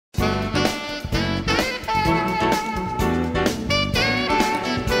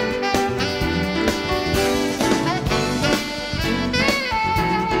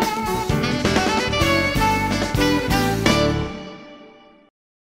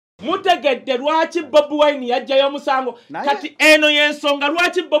mutegedde lwaki Bobi Wine yajjayo omusango kati eno y'ensonga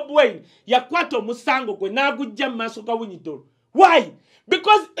lwaki Bobi Wine yakwata omusango gwe n'agujja mu maaso ga Winyidolo. Why?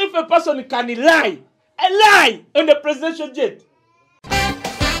 Because if a person can lie on the presidential jet.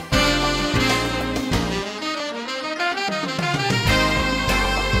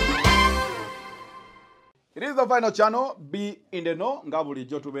 It is the final channel, be in the know, nga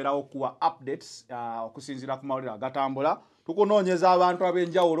bulijjo tubeerawo okuwa updates okusinziira ku mawulire agatambula. Tukunoonyeza abantu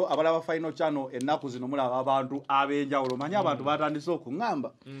ab'enjawulo abalaba final channel ennaku zino mulaba abantu ab'enjawulo. Manyi abantu batandise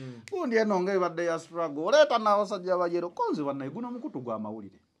okuŋŋamba. Gundi eno ng'ebadde ya struggle. Oleeta n'abasajja abayero konzi bannayiguna mukutu gwa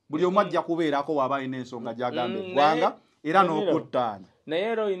mawulire. Buli omu ajja kubeerako waba alina ensonga gy'agamba eggwanga era n'okuttaanya. Naye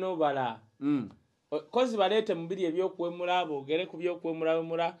ero ino bala. Kozi balete mubiri ebyokwemula boogere ku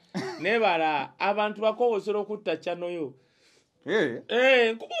byokwemula ne bala abantu bakowosola okutta channel yo.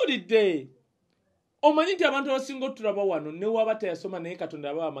 Nkubulidde. Omanyi nti abantu abasinga tulaba wano ne waba teyasoma naye Katonda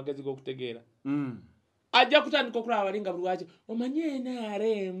abawa amagezi g'okutegeera. Ajja kutandika okulaba abalinga buli waaki omanyi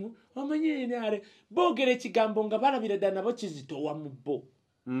NRM boogera ekigambo nga balabira ddala nabo kizitowa mu bo.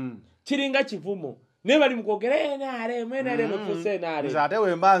 Kiringa kivumo. Ne bali mu kwogera NRM efuuse NRM. Nze ate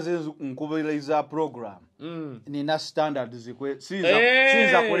we mba nze nkubiriza program. Nina standard zikwe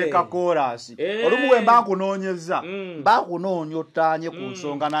sinza kuleka chorus. Olumu we mba nkunoonyeza mba kunoonya ottaanye ku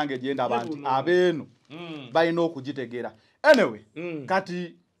nsonga nange gyenda abantu abeenu balina okugitegeera. Anyway,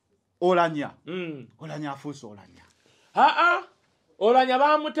 kati Olanya afuuse Olanya. Olanya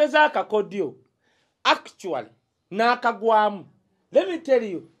baamuteza akakodyo. Actually n'akagwamu. Let me tell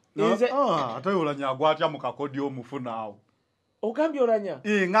you. Ate Olanya agwatya mu kakodyo omufunaawo. Ogambye Olanya?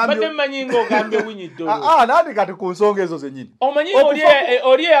 Badde mmanyi ng'ogambye Winyidolo. Nandi kati ku nsonga ezo zennyini. Omanyi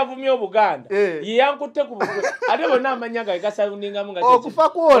oli eyavumye Obuganda. Ye yankutte ku ate bonna amanya nga gasawundingamu nga okufa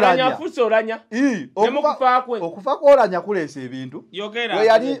ku Olanya. Olanya afuuse Olanya. Ne mu kufa kwe. Okufa ku Olanya kuleesa ebintu. Yogera. We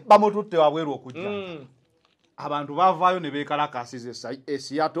yali bamututte wabweru okujja. Abantu bavaayo ne beekalakaasiza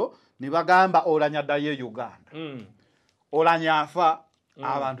Seattle ne bagamba Olanya addayo e Uganda. Olanya afa.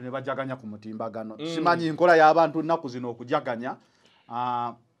 Abantu ne bajaganya ku mutimbagano. Simanyi nkola y'abantu nnaku zino okujaganya.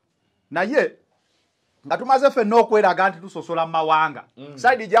 Naye nga tumaze ffenna okweraga nti tusosola mu mawanga.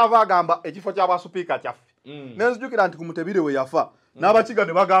 Saidi gy'ava agamba ekifo ky'abasupiika kyaffe. Nenzijukira nti ku Mutebire we yafa. N'abakiga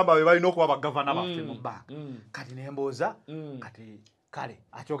ne bagamba be balina okuba bagavana baffe mu bbanga. Kati ne mbooza kati kale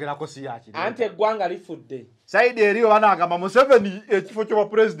akyogerako si yakiri. Anti eggwanga lifudde. Saidi eriyo banagamba Museveni ekifo ky'obwa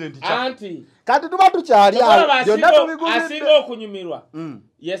president kyaffe. Anti kati tuba tukyali awo byonna tubigumidde. Asinga okunyumirwa.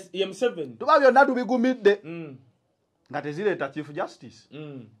 Yes, ye Museveni. Tuba byonna tubigumidde. Nga tezireeta Chief Justice.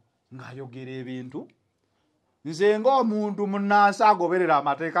 Ng'ayogera ebintu. Nze ng'omuntu munnansi agoberera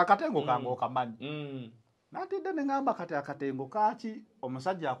amateeka akatengo kange okamanyi. Natidde ne ngamba kati akatengo kaaki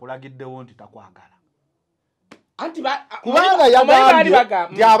omusajja akulagiddewo nti takwagala. Kubanga yagambye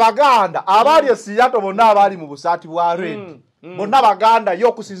nti Abaganda abaali e Seattle bonna abaali mu busaati bwa red bonna Baganda yo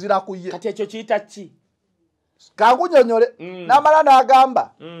okusinziira ku ye. Kati ekyo kiyita ki? Kangunyonyole n'amala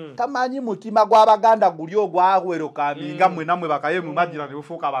n'agamba tamanyi mutima gw'Abaganda guli ogwawerokaminga mmwe nammwe bakaye mu majjira ne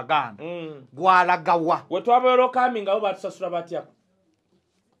bufuuka Abaganda gwalagawa. We twabeerokaminga bo batusasula batya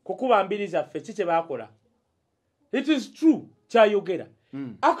kukuba mbiri zaffe ki kye baakola. It is true kyayogera.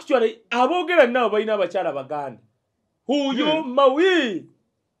 Actually aboogera nabo balina abakyala Baganda. Huyo mawi.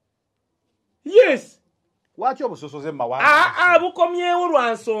 Yes. Lwaki obusosoze mawanga? Bukomyewo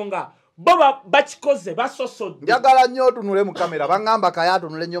lwa nsonga. Baba bakikoze basosodde. Njagala nnyo otunule mu kamera bangamba Kaye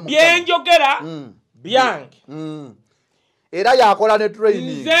atunule nnyo mu kamera. Byenjogera byange. Era yakola ne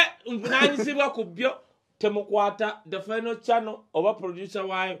training. Nze nvunanyizibwa ku byo temukwata the final channel oba producer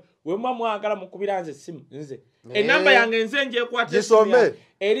waayo we mwagala mukubira nze simu nze. Enamba yange nze nje kwata gisome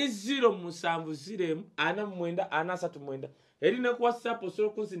eri 070494939. Eri ne ku WhatsApp osoro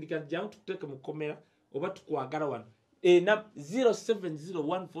kunsindika jangu tuteke mukomera oba tukwagala wano. Na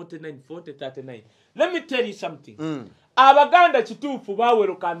 0701494039. Let me tell you something. Abaganda kituufu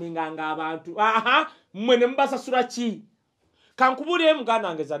bawerokaminga nga abantu. Mmwe ne mbasasula ki? Kankubulire muganda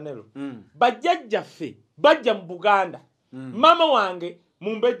wange Zanero. Bajjajjaffe bajja mu Buganda. Mama wange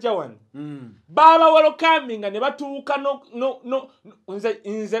mumbejja wano. Baba werokaminga ne batuuka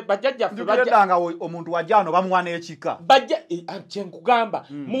nze bajjajjaffe bajja omuntu wajjano bamuwa n'ekika. Bajja kyenkugamba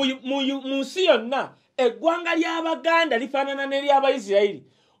mu nsi yonna eggwanga ly'Abaganda lifaanana n'ery'Abayisirayiri.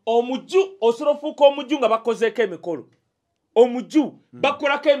 Omuju osolofuuka omuju nga bakozeeko emikolo. Omuju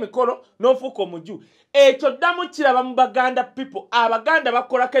bakolako emikolo n'ofuuka omuju. Ekyo ddamu kiraba mu Baganda people. Abaganda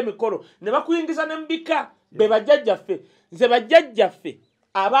bakolako emikolo ne bakuyingiza ne mbika be bajjajjaffe. Nze bajjajjaffe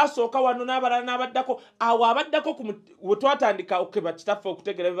abasooka wano n'abalala n'abaddako awo abaddako we twatandika okeba kitaffe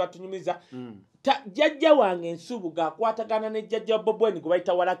okutegera bye batunyumiza jjajja wange ensubuga akwatagana ne jjajja wa Bobi Wine gwe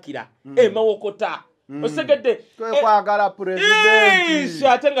bayita Walakira Mawokota osegedde kwagala president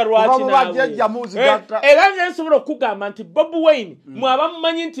ate nga lwaki nawe era nga nsobola okugamba nti Bobi Wine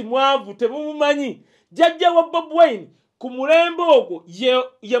mwabamumanyi nti mwavu temumumanyi jjajja wa Bobi Wine ku mulembe ogwo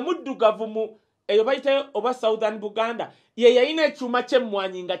ye muddugavu mu eyo bayitayo oba Southern Buganda ye yayina ekyuma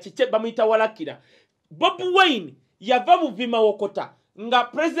ky'emmwanyi nga kike bamuyita Walakira. Bobi Wine yava Buvima Wokota nga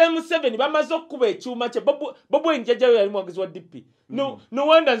President Museveni bamaze okuba ekyuma kye. Bobi Wine jjajjayo yali mwogezi wa DP. No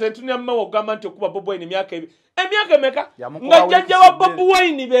wonder nze ntunya mmawo ogamba nti okuba Bobi Wine emyaka emeka nga jjajja wa Bobi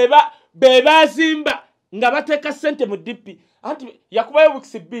Wine be bazimba nga bateeka ssente mu DP anti yakubayo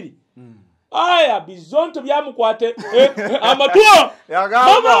weeks 2. Aya bizonto byamukwate amatwa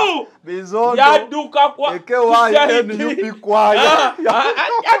yagamba bizonto yaduka kwa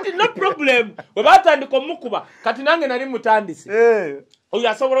ati no problem we batandika omukuba kati nange nali mutandise oyo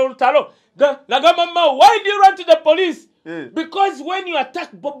asobola olutalo nagamba mama why do you run to the police because when you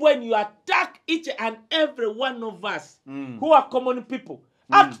attack Bobi Wine you attack each and every one of us who are common people.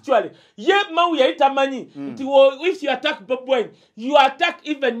 Actually, ye mau yaita manyi. If you attack Bobi Wine, you attack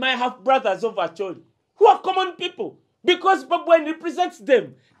even my half brothers of Acholi, who are common people, because Bobi Wine represents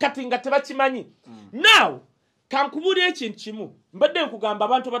them. Katinga tebachimanyi. Now, kankubuli ekintu kimu. Mbadde nkugamba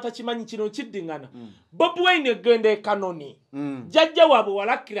abantu batachimanyi kino kiddingana. Bobi Wine gende kanoni. Jjajja waabwe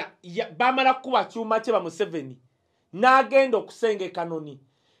Walakira bamala kuba kyuma kye ba Museveni. N'agenda okusenga kanoni.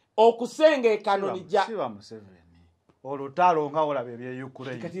 Okusenga kanoni ja Museveni. Olutalo nga olabe bye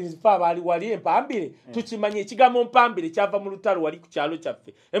Ukraine kati nzifa bali wali empambire tukimanyi ekigambo mpambire kyava mu lutalo wali ku kyalo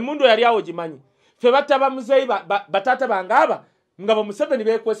kyaffe emundu yali awo gimanyi fe bataba muzeyi batata bangaba nga ba Museveni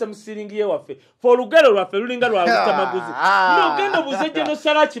bekwese musiringi ye waffe fo olugero lwaffe lulinga lwa lutamaguzi n'ogenda buzeje no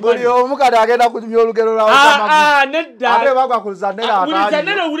sala kimanyi buli omukade agenda kunyumya olugero lwa lutamaguzi nedda ate bagwa kuzanera atali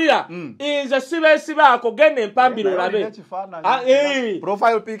ulizanera ulira inze sibe ako gende empambire olabe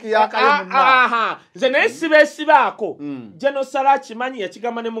profile pic ya Kaye munna nze naye sibe ako jeno sala kimanyi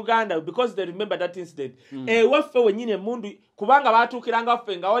yakigamba ne muganda because they remember that incident waffe wenyine mundu kubanga batuukiranga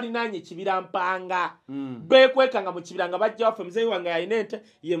waffe nga walinanye kibira mpanga bekwekanga mu kibira nga bajja waffe muzeyi wange yayina ente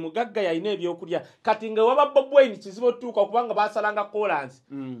ye mugagga yayina ebyokulya kati nga waba Bobi Wine kizibu otuuka kubanga basalanga kolansi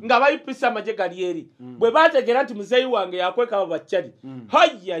nga bayipisa amaje gali eri bwe bategeera nti muzeyi wange yakweka abo bakyali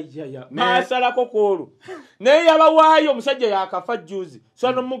hayayaya basalako koolu naye yabawaayo omusajja yakafa juzi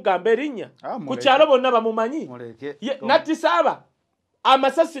so nomugamba erinnya ku kyalo bonna bamumanyi nattisaaba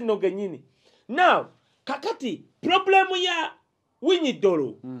amasasi nno gennyini. Now kakati problemu ya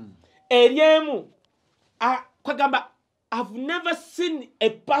Winyidolo eriemu kwagamba I've never seen a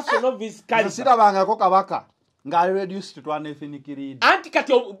person of his caliber. Sirabangako Kabaka nga reduced to anefinikiridi. Anti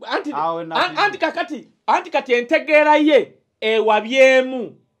kati entegeera ye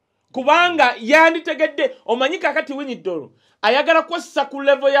wabyemu kubanga yanditegedde omanyi kakati Winyidolo ayagala kwessa ku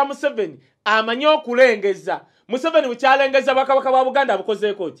level ya Museveni amanyi okulengeza Museveni bukyalengeza bakabaka ba Buganda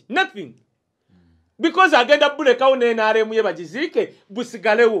abukozeeko ki nothing because agenda bulekawo n'NRM ye bagiziike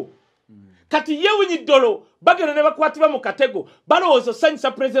busigalewo kati ye Winyidolo bagenda ne bakwatibwa mu katego balowooza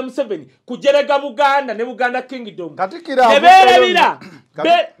osanyusa President Museveni kujerega Buganda ne Buganda Kingdom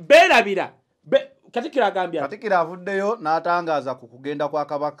beerabira Katikira agambya Katikira avuddeyo n'atangaaza ku kugenda kwa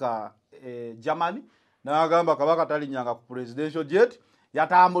Kabaka Germany n'agamba Kabaka talinyanga ku presidential jet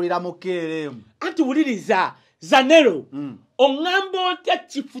yatambulira mu KLM anti wuliriza Zanero oŋŋamba otya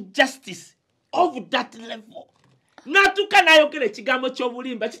Chief Justice of that level natuka nayogera ekigambo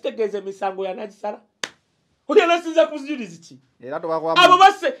ky'obulimba kitegeeza emisango yanagisala olinasinza kuzijulizi ki era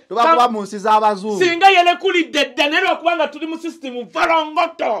tubakuba mu nsi z'abazungu singa yelekulidde dda naye lwakubanga tuli mu system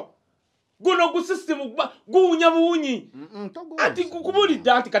valongoto guno gu system guwunya buwunyi anti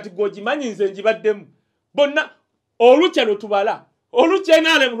kukubulidde anti kati gwogimanyi nze njibaddemu bonna olukya lwetubala olukya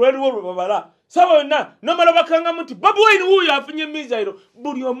NRM lweliwo lwe babala saba yonna nomala bakangamu nti Bobi Wine wuuyo afunye mizairo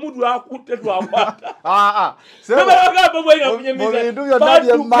buli omu lwakutte lwakwata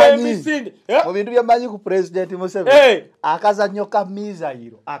mu bintu byemmanyi ku president Museveni akazannyo ka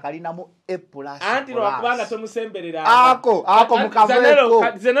mizairo akalinamu A+ anti lwakubanga tomusemberera ako mukaveeko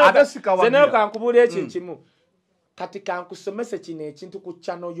ate Zenero kankubuulira ekintu kimu kati kankusomese kino ekintu ku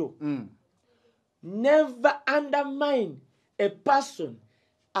channel yo never undermine a person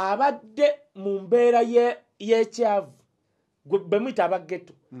abadde mu mbeera y'ekyavu gwe muyita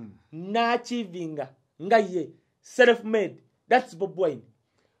abageto n'achievinga nga ye self-made. That's Bobi Wine.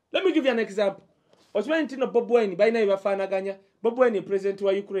 Let me give you an example. Okimanyi nti no Bobi Wine balina bye bafaanaganya. Bobi Wine president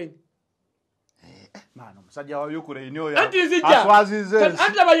wa Ukraine mano musajja wa Ukraine oyo aswazize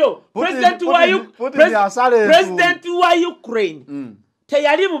antabayo president wa Ukraine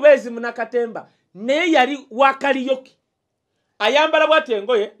teyali bubezi munakatemba ne yali wakaliyoki ayambala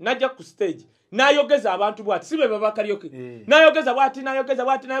bwatengoye najja ku stage nayogeza abantu bwati sibe babakaliyoki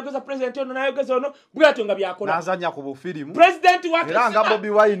nayogeza president ono nayogeza ono bwato nga byakola nazanya ku bufilimu president wa nga Bobby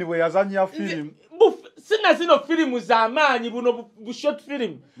Wine we yazanya film sino filimu za amaanyi buno bu short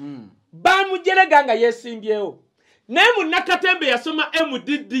film bamujerega nga yesimbyewo naye munakatembe yasoma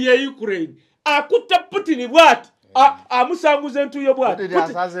MDD ye Ukraine akutta Putin bwati amusanguze ntuyo bwati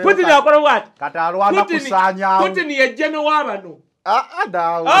Putin akola bwati katalwana kusanya Putin ye jeno wabano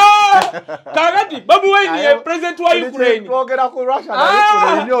dawo kakati Bobby Wine ye president wa Ukraine ogera ku Russia na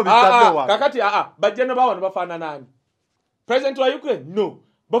Ukraine obitadwa kakati bajeno bawano bafana nani president wa Ukraine no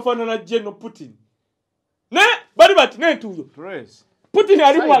bafana na jeno Putin ne bari bati ne ntuyo Putin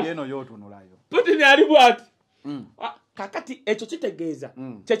ali bwati yeno yotunulayo Putin ali bwati kakati echo kitegeeza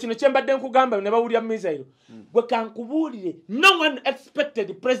kyekino kyembadde nkugamba ne bawulya missile gwe kankubulire no one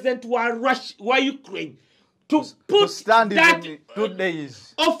expected president wa Ukraine to stand in 2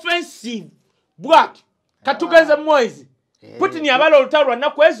 days offensive bwati katugenze mwezi Putin yabala olutalo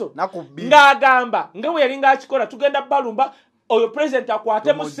nakwezo ngagamba ngawe yalinga akikola tugenda balumba oyo president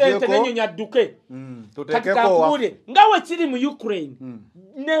akwate mu sente nenyonya duke katukakubulire ngawe kiri mu Ukraine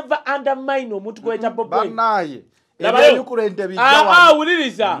never undermine omuntu gweta banaye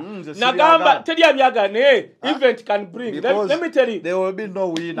uliriza nagamba teri abyagane event can bring let me tell you there will be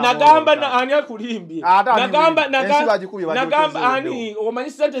no winner nagamba na ani akulimbye nagamba ani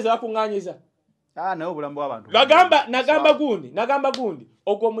omanyi sente za kunganyiza naye obulambo abantu nagamba gundi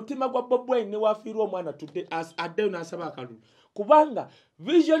ogwo mutima gwa Bobby Wine ne wafiirwa omwana tudde adde n'asaba akalulu kubanga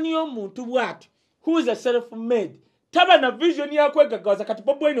vision y'omuntu bwati who is a self made taba na vision ya kwegagawaza kati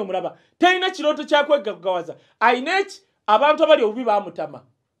Bobby Wine omulaba talina kiroto kya kwegagawaza aineki abantu abali obubi bamutama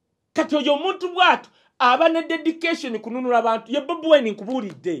kati oyo omuntu bwatu aba ne dedication kununula abantu ye Bobby Wine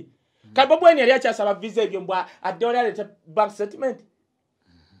nkubulidde kati Bobby Wine yali akyasaba visa ebyo mbwa adde aleta bank statement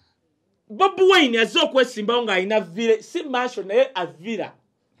Bobby Wine yazzo okwesimbawo nga alina vile si mansion naye avira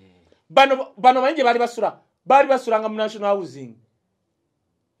bano banje bali basuranga mu national housing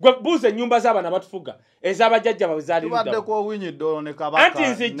gwe buze nyumba z'abana batufuga ez'abajjajja babazali tubadde ko Owinyi Ddolo ne Kabaka anti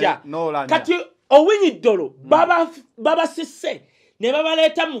nzijja kati Owinyi Ddolo baba sisse ne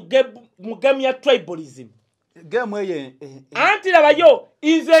babaleeta mu game ya tribalism game eye anti labayo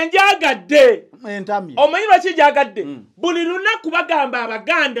inze njagadde entami omanyi lwaki njagadde buli lunaku bagamba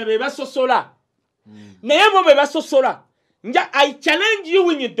abaganda be basosola naye bo be basosola I challenge you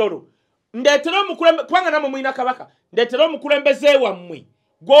Owinyi Ddolo ndetera omukulembe kubanga namwe mulina Kabaka ndetera omukulembeze wammwe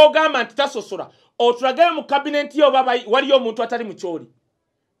gwogamba nti tasosola otulagayo mu cabinet yo baba waliyo omuntu atali mu kyoli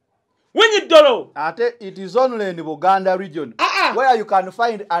Owinyi Ddolo ate it is only in Buganda region where you can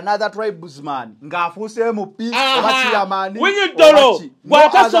find another tribesman ngafuse MP obasiyamani Owinyi Ddolo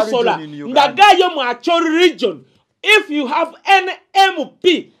gwatasosola ndagayo mu Acholi region if you have any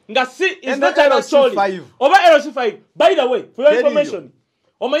MP ngasi is not a Acholi oba LC5 by the way for your information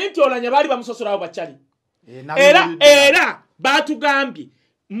omanyi nti olanya bali bamusosola abachali era batugambye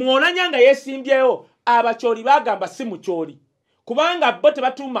mwolanya nga yesimbyeyo abacholi bagamba si mucholi kubanga bo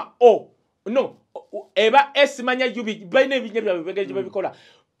tebatuma eba esimanya yubi baina ebinye byabegeje babikola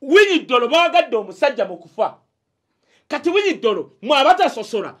Owinyi Ddolo bagadde omusajja mu kufa kati Owinyi Ddolo mwabata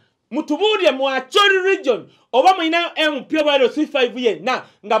sosola mutubulye mu Acholi region oba mwinayo MP oba LC5 yenna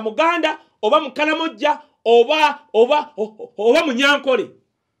nga Muganda oba Mukalamojja oba Munyankole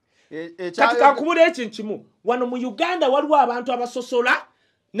kati kakubula ekinkimu wano mu Uganda waliwo abantu abasosola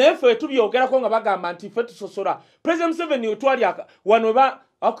naye ffe tubyogerako nga bagamba nti ffe tusosola President Museveni otwali wano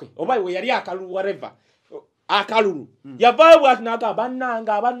oba we yali akalulu whatever akalulu yavaayo bwati nagamba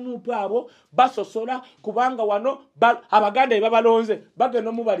bannanga abanupu abo basosola kubanga wano abaganda ebabalonze bagenda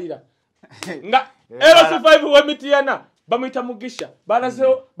omubalira nga LC5 wemitiyana bamuyita Mugisha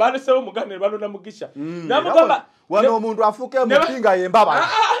balesewo Muganda balonda Mugisha namugamba wano omuntu afuke mukinga yembaba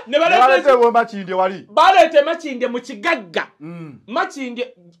nebalete Makindye wali balete Makindye mu kigagga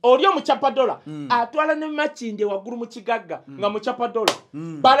Makindye olyo mu Chapadola atwala ne Makindye waguru mu kigagga nga mu Chapadola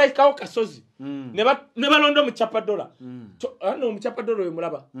balekawo kasozi ne balonda mu Chapadola ano mu Chapadola we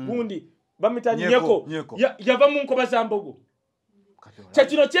mulaba gundi bamitanyeko yava mu nkoba za Mbogo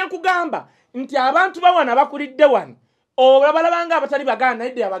kyekino kyenkugamba nti abantu bawana bakulidde wano olabalabanga abatali baganda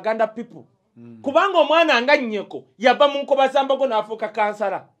naye abaganda people kubanga omwana nga Nnyeko yava mu nkoba za Mbogo n'afuuka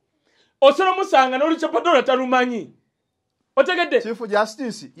kansala osobola musanga n'oli Chapadola talumanyi Otegedde Chief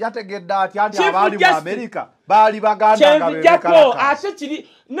Justice yategedde ati abali mu America bali baganda nga bebekala ate kiri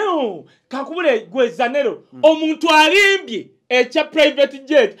no kakubule gwezanero omuntu alimbye echa private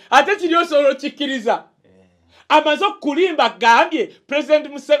jet ate kiri osolo kikiriza amaze okulimba gambye President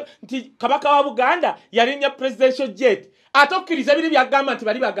Museveni nti Kabaka wa Buganda yalinya presidential jet ate okiriza biri byagamba nti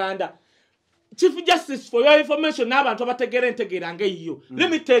bali baganda. Chief Justice, for your information n'abantu abategera entegeranga eyo. Let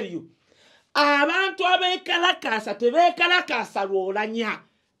me tell you. Abantu abekalakasa tebekalakasa lwolanya.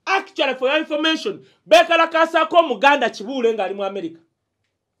 Actually, for your information, bekalakasa ko Muganda Kibule nga ali mu America.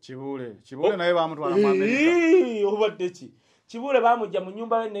 Kibule naye bamutwala mu America. Obadde ki? Kibule bamujja mu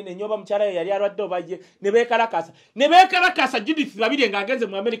nyumba nene nyoba mukyala yali alwadde obaje ne bekalakasa Judith babiri nga agenze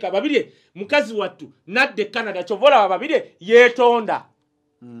mu America babiri mukazi wattu nadde Canada chovola babiri yetonda.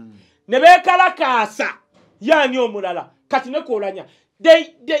 Ne bekalakasa yani omulala kati ne kolanya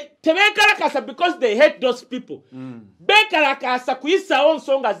they tebekalakasa because they hate those people. Bekalakasa kuyisawo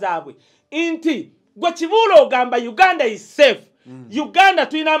nsonga zaabwe inti gwe Kibule ogamba Uganda is safe. Uganda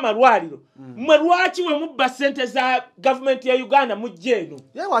tulina amalwaliro mwe lwaki we mubba sente za government ya Uganda mujjeno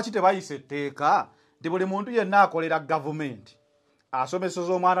ye lwaki tebayise etteeka nti buli muntu yenna akolera government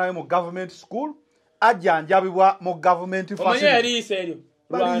asomeseza omwana we mu government school ajjanjabibwa mu government facility yaliise eryo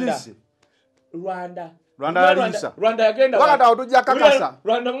Rwanda yagenda wala otujja kakasa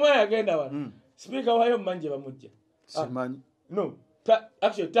Rwanda mwe yagenda wano speaker wayo manje bamujja simanyi no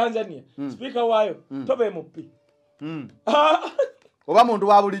actually Tanzania speaker wayo tobe mupi oba muntu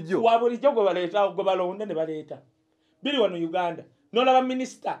wa bulijjo gwe baleeta gwe balonde ne baleeta biri wano Uganda nolaba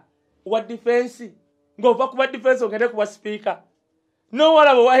minister wa defense ngova kuba defense ogende kuba speaker no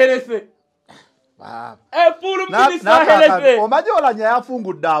wala wa health pulu minister health omaje olanya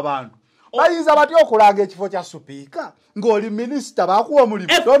yafungudde abantu bayinza batyo okulanga ekifo kya speaker ng'oli minister bakuwa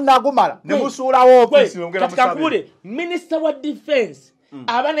omulimu tonnagumala ne musuulawo office ngera musabe minister wa defense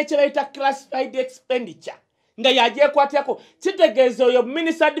abane kye bayita classified expenditure nga yaje kwatyako kitegeeza oyo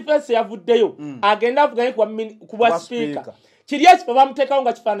minister defense yavuddeyo agenda avuganye kuba speaker kiri ekifo bamuteekawo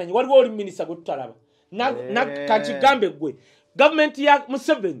nga kifaananyi waliwo oli minister gwe tutalaba kakigambe gwe government ya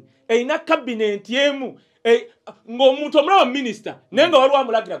Museveni erina cabinet emu ng'omuntu omulaba minister naye nga waliwo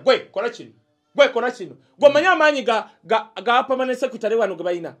amulagira gwe kola kino gwemanyi amaanyi ga permanent secretary wano ge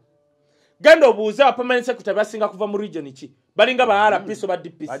balina genda obuuze aba permanent secretary basinga kuva mu region ki balinga ba RPC oba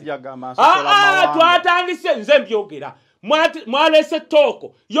DPC twatandise nze mbyogera mwalese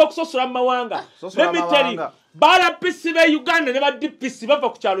tooko y'okusosola mu mawanga let me tell you ba RPC be Uganda ne ba DPC bava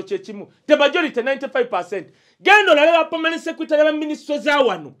ku kyalo kyekimu the majority 95% genda olabe ba permanent secretary ba ministry za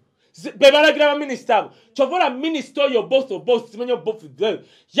wano be balagira ba minister abo chovola minister yo both simanyo both there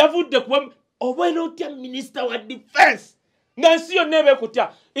yavudde kuba obweno otya minister wa defense Nancy yo nebe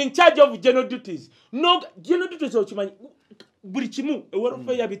kutya in charge of general duties. No general duties okimanyi buli kimu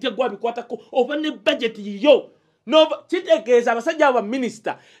ewerofeya yabitegwa bikwatako oba ne budget yo. No kitegeeza abasajja aba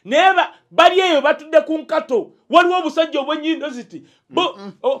minister neba bali eyo batudde ku nkato waliwo obusajja obwenyindo ziti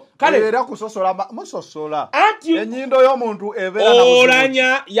kale era kusosola musosola enyindo y'omuntu ebera na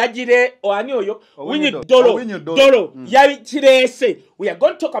olanya yagire ani oyo winyi dolo yabikirese we are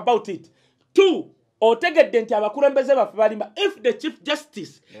going to talk about it. 2 otegedde nti abakulembeze baffe balima if the chief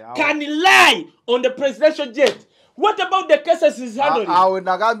justice can lie on the presidential jet. What about the cases is handling? Awe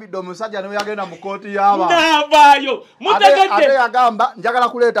nagambidde omusajja ne yagenda mu kooti y'aba. Navayo. Mutegedde. Ate yagamba njagala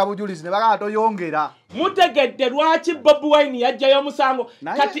kuleeta bujulizi ne bagamba toyongera. Mutegedde lwaki Bobi Wine yajjayo omusango.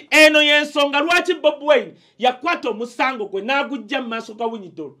 Kati eno y'ensonga lwaki Bobi Wine yakwata omusango gwe n'agujja mu maaso ga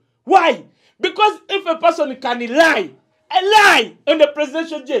Winyidolo. Why? Because if a person can lie on the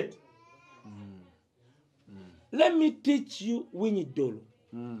presidential jet. Let me teach you Winyidolo.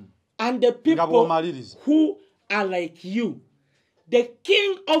 And the people who are like you. The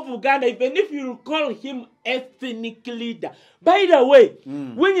king of Uganda, even if you call him ethnic leader. By the way,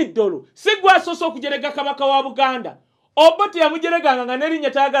 Winyidolo, sigwa soso kujerega Kabaka wa Buganda. Obote ya mujerega nga neri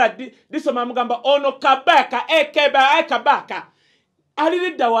nyatagala disoma mugamba ono Kabaka, Kabaka.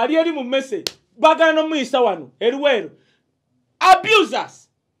 Alirida wali eri mu message. Bagano muisa wano, eriweru. Abusers.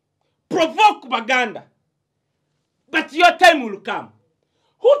 Provoke Baganda. But your time will come.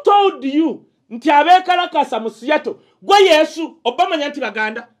 Who told you? Nti abekalakasa mu Seattle gwe Yesu Obama nyanti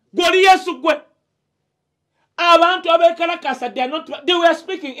Baganda goli Yesu gwe abantu abekalakasa they were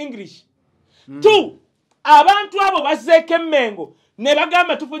speaking English. 2 abantu abo bazeke Mengo ne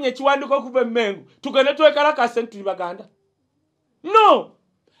bagamba tufunye ekiwanduko kuva Mengo tugende twekalakasa nti Baganda. No,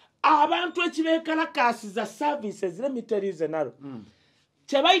 abantu ekibekalakasi za services. Let me tell you zenaro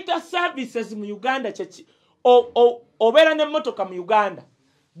kyebayita services mu Uganda kyeki obera ne motoka mu Uganda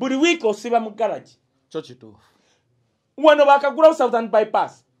buli week osiba mu garage. Chochito. wano bakagulawo Southern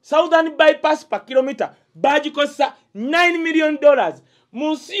Bypass. Southern Bypass per kilometer bagikosa $9 million.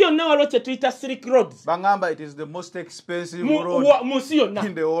 Munsi yonna waliwo kye tuyita Silk Roads. Bangamba it is the most expensive road munsi yonna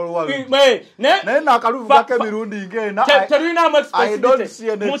in the whole world. Naye nakaluvu kake mirundi ngena. Terinamu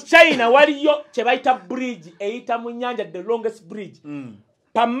expensive. Mu China waliyo kye bayita bridge eyita mu nnyanja, the longest bridge.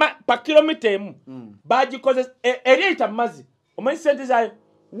 Pa kilometer emu bagikoze eri eyita mu mazzi. Omanyi sente zaayo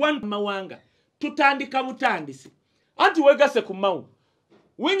mawanga. Tutandika butandisi. Anti wegase ku mawu.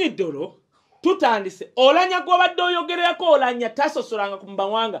 Winyidolo tutandise olanya gwabadde oyogererako olanya tasosolanga ku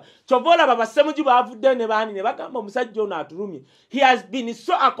mbawanga kyovola babasemuji bavudde ne bani ne bagamba omusajja ono atulumye. He has been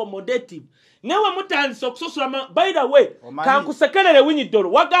so accommodative. Newe mutandise okusosola. By the way, kankusekerere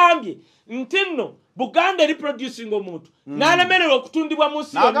Winyidolo wagambye nti nno Buganda reproducing omuntu n'alemererwa okutundibwa mu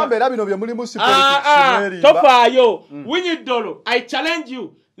nsi yonna. Nagamba era bino bye mulimu politics. Tofaayo. Winyidolo, I challenge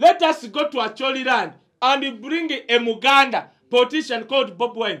you. Let us go to Acholi land and bring a Muganda politician called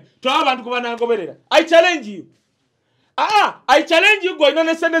Bob Wine. I challenge you. I challenge you going on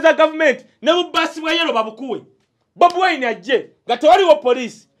a Senator government. Never pass away babukuwe. Bob Wine aje. Gatawari wa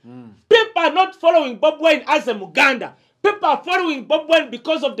police. People are not following Bob Wine as a Muganda. People are following Bob Wine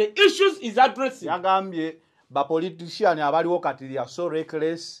because of the issues he's addressing. Yagambye ba politician abaliwo kati they are so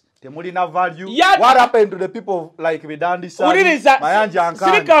reckless. Temulina value. What happened to the people like Vidandi Sani, Mayanja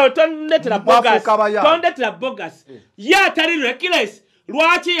Ankani? Sirika otondetera bogus. Tondetera bogus. Ya tari reckless.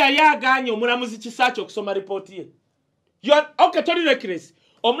 Lwaki yaganye omulamuzi Kisaachi okusoma report ye. Okay, tari reckless.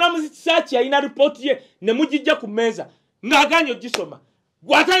 Omulamuzi Kisaachi yalina report ye ne mujijja ku meza. Ngaganye ogisoma.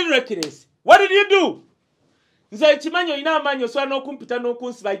 Gwatari reckless. What did you do? Nze chimanyo ina amanyo so n'okumpita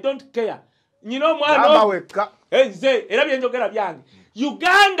n'okunsiba. I don't care. Nyino mwana. Nze era byenjogera byange.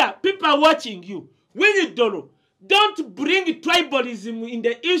 Uganda, people are watching you. Winyidolo, don't bring tribalism in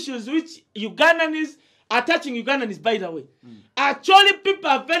the issues which Ugandans are touching Ugandans, by the way. Actually, people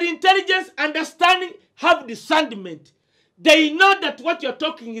are very intelligent, understanding, have discernment. They know that what you're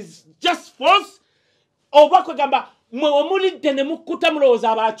talking is just false. Obakogamba, mwomuli dene mukuta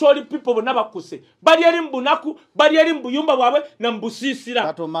mloza actually people bonabakuse. Bali eri mbunaku, bali eri mbuyumba wawe na mbusisira.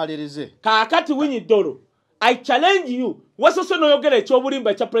 Kato malirize. Kakati Winyidolo. I challenge you. Wasoso no yogera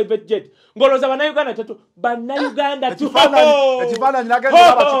ekyobulimba cha private jet. Ngoloza bana Uganda tatu. Bana Uganda tu. Ekifana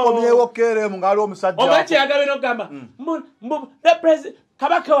nyinagenda abakikomyewo kere mu ngalo omusajja. Obachi agabe no gamba. The president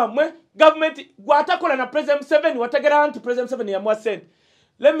Kabaka wamwe government gwatakola na President 7 wategera anti President 7 ya mwasent.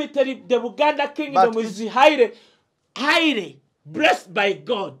 Let me tell you, the Buganda kingdom is highly blessed by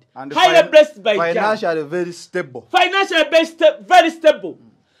God. Highly blessed by God. Financially very stable. Financially very stable.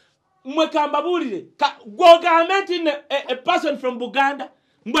 Mwekamba bulire government a person from Buganda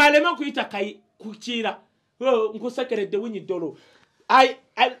mbalema kuita Kaye kuchira nkusekerede Winyidolo. I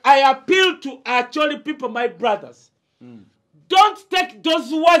appeal to actually people, my brothers. Don't take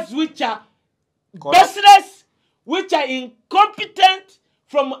those words which are baseless, which are incompetent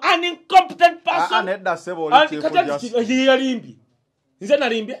from an incompetent person.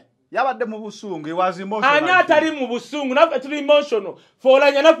 Yabadde mu busungu, he was emotional. Anya atali mu busungu, nafe tuli emotional.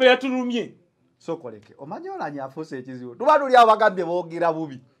 Folanya nafe yatulumye. Sokoleke. Omanyi olanya afuse ekizibu. Tubaluli abagambye bogira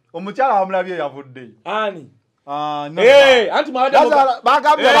bubi. Omukyala amulabye yavudde. Ani? No. Anti mawade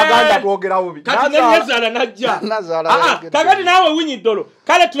bagambye baganda twogera bubi. Kati nezala najja. Nazala. Kakati nawe Winyidolo.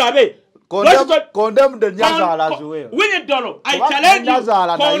 Kale tulabe. Condemn the Nyazala as well. Winyidolo, I challenge you.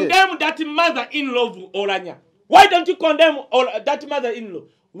 Condemn that mother-in-law Olanya. Why don't you condemn that mother-in-law?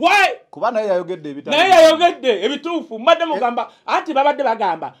 Why? Kuba naye yayogedde ebitali. Naye yayogedde ebituufu mbadde mugamba anti babadde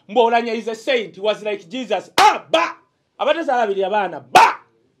bagamba Mbolanya is a saint, was like Jesus. Ba abadde salabiri abaana ba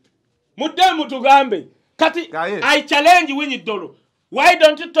mudde mutugambe kati Kaye. I challenge Winyidolo. Why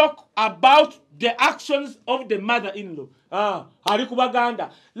don't you talk about the actions of the mother-in-law? Ali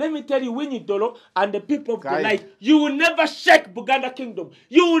kubaganda. Let me tell you, Winyidolo and the people of the light, you will never shake Buganda kingdom.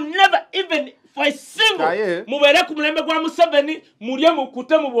 You will never even for a single mubere ku mulembe gwa Museveni mulye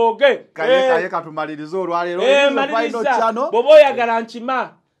mukute muboge. Kaye katumaliriza olwalero final channel. Bobo yagala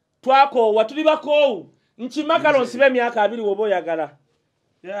nchima twako watuli bako nchima kalonsibe emyaka 2 bobo yagala.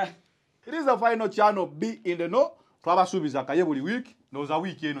 It is the final channel. Be in the know. Twabasubiza Kaye buli week. Noza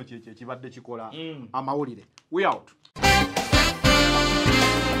week eno kibadde kikola amawulire. We out.